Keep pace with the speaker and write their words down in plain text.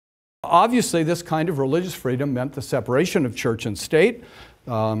Obviously, this kind of religious freedom meant the separation of church and state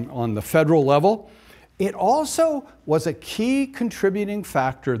on the federal level. It also was a key contributing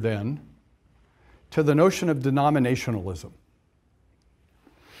factor then to the notion of denominationalism.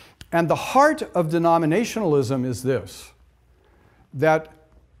 And the heart of denominationalism is this, that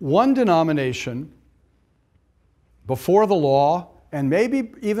one denomination before the law, and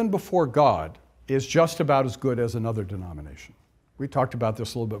maybe even before God, is just about as good as another denomination. We talked about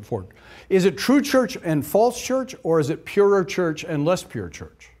this a little bit before. Is it true church and false church, or is it purer church and less pure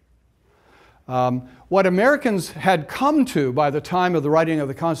church? What Americans had come to by the time of the writing of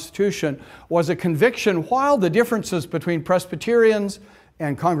the Constitution was a conviction, while the differences between Presbyterians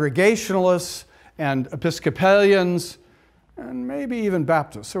and Congregationalists and Episcopalians and maybe even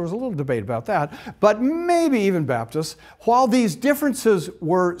Baptists, there was a little debate about that, but maybe even Baptists, while these differences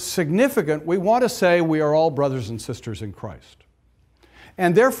were significant, we want to say we are all brothers and sisters in Christ.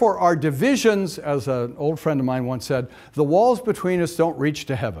 And therefore our divisions, as an old friend of mine once said, the walls between us don't reach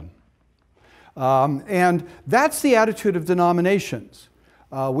to heaven. And that's the attitude of denominations.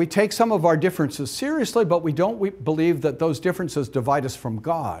 We take some of our differences seriously, but we don't believe that those differences divide us from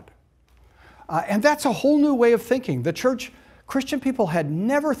God. And that's a whole new way of thinking. The Christian people had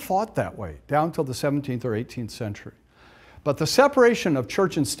never thought that way down till the 17th or 18th century. But the separation of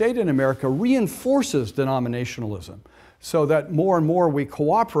church and state in America reinforces denominationalism so that more and more we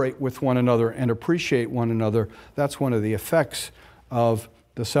cooperate with one another and appreciate one another. That's one of the effects of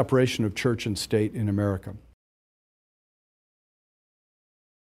the separation of church and state in America.